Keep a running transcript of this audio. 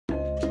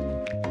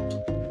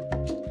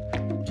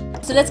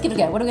So let's give it a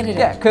go. What are we going to do?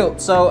 Yeah, cool.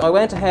 So I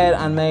went ahead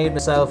and made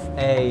myself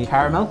a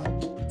caramel.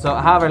 So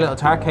I have our little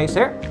tart case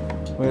here.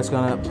 We're just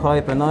going to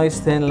pipe a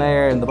nice thin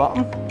layer in the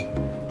bottom.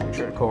 Make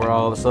sure to cover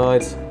all the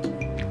sides.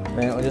 Then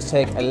we'll just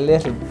take a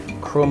little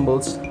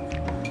crumbles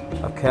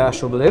of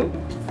Cashel Blue.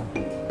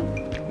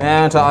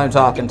 And I'm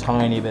talking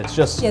tiny bits.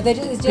 Just, yeah,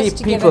 just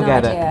to people give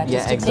an get idea. it.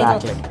 Yeah,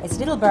 exactly. It's a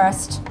little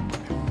burst.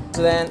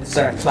 So then, this is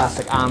our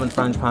classic almond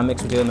Frangipane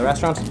mix we do in the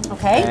restaurant.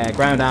 Okay.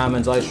 Ground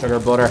almonds, ice sugar,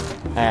 butter.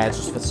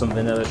 Just with some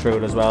vanilla through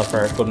it as well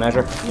for good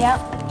measure. Yeah.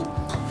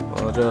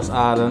 We'll just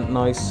add a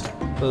nice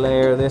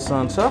layer of this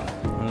on top.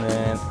 And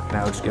then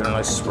now just give it a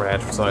nice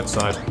spread from side to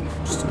side.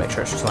 Just to make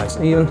sure it's just nice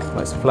and even,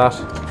 nice and flat.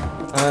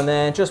 And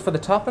then just for the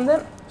topping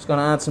then, just going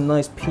to add some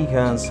nice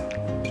pecans,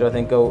 which I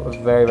think go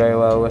very, very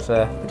well with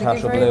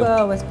Cashel Blue. Very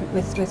well with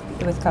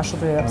Cashel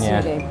Blue,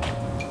 absolutely.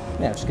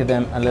 Yeah, just give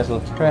them a little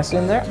press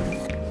in there.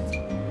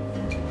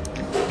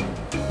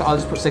 I'll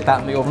just stick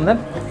that in the oven then.